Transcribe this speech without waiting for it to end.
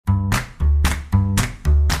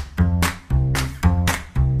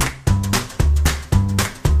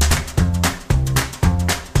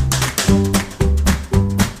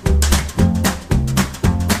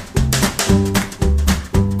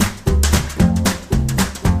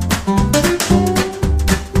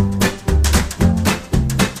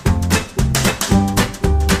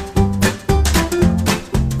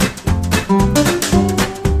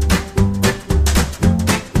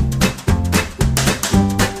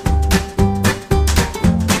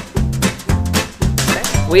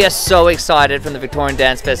We are so excited from the Victorian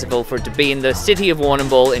Dance Festival for it to be in the city of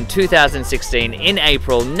Warrnambool in 2016 in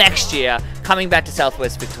April next year, coming back to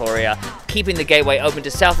Southwest Victoria, keeping the gateway open to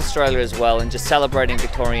South Australia as well, and just celebrating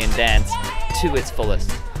Victorian dance to its fullest.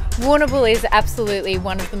 Warrnambool is absolutely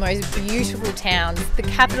one of the most beautiful towns, the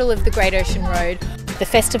capital of the Great Ocean Road. The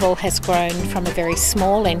festival has grown from a very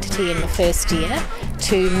small entity in the first year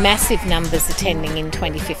to massive numbers attending in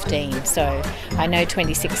 2015, so I know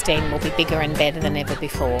 2016 will be bigger and better than ever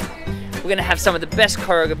before. We're going to have some of the best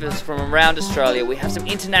choreographers from around Australia. We have some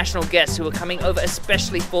international guests who are coming over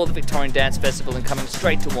especially for the Victorian Dance Festival and coming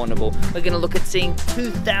straight to Warrnambool. We're going to look at seeing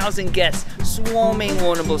 2,000 guests swarming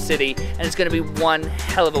Warrnambool City, and it's going to be one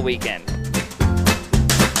hell of a weekend.